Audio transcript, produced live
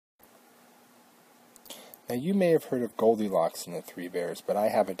Now you may have heard of Goldilocks and the Three Bears, but I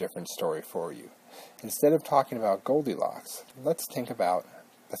have a different story for you. Instead of talking about Goldilocks, let's think about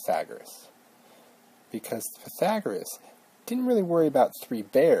Pythagoras. Because Pythagoras didn't really worry about three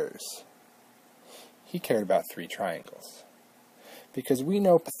bears. He cared about three triangles. Because we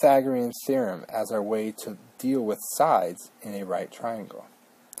know Pythagorean theorem as our way to deal with sides in a right triangle.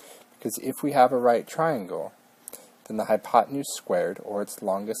 Because if we have a right triangle, then the hypotenuse squared, or its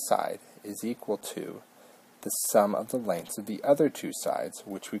longest side, is equal to the sum of the lengths of the other two sides,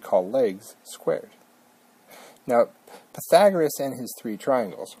 which we call legs, squared. Now, Pythagoras and his three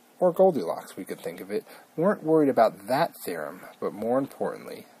triangles, or Goldilocks we could think of it, weren't worried about that theorem, but more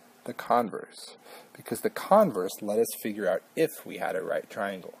importantly, the converse. Because the converse let us figure out if we had a right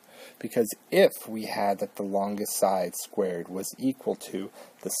triangle. Because if we had that the longest side squared was equal to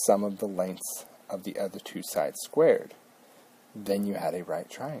the sum of the lengths of the other two sides squared, then you had a right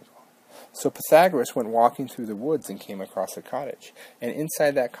triangle. So Pythagoras went walking through the woods and came across a cottage. And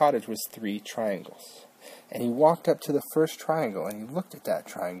inside that cottage was three triangles. And he walked up to the first triangle and he looked at that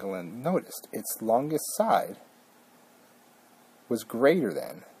triangle and noticed its longest side was greater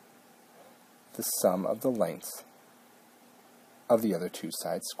than the sum of the lengths of the other two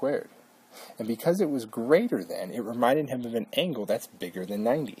sides squared. And because it was greater than, it reminded him of an angle that's bigger than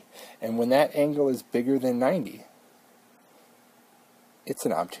 90. And when that angle is bigger than 90, it's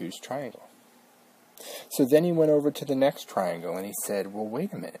an obtuse triangle. So then he went over to the next triangle and he said, well,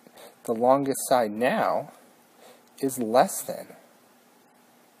 wait a minute. The longest side now is less than.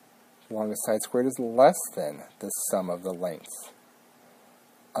 The longest side squared is less than the sum of the lengths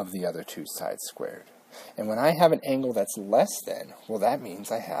of the other two sides squared. And when I have an angle that's less than, well, that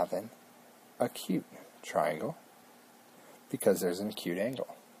means I have an acute triangle because there's an acute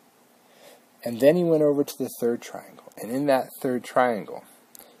angle. And then he went over to the third triangle. And in that third triangle,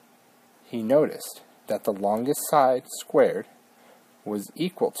 he noticed that the longest side squared was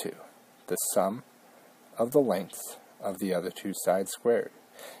equal to the sum of the lengths of the other two sides squared.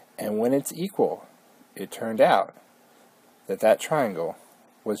 And when it's equal, it turned out that that triangle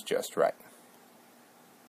was just right.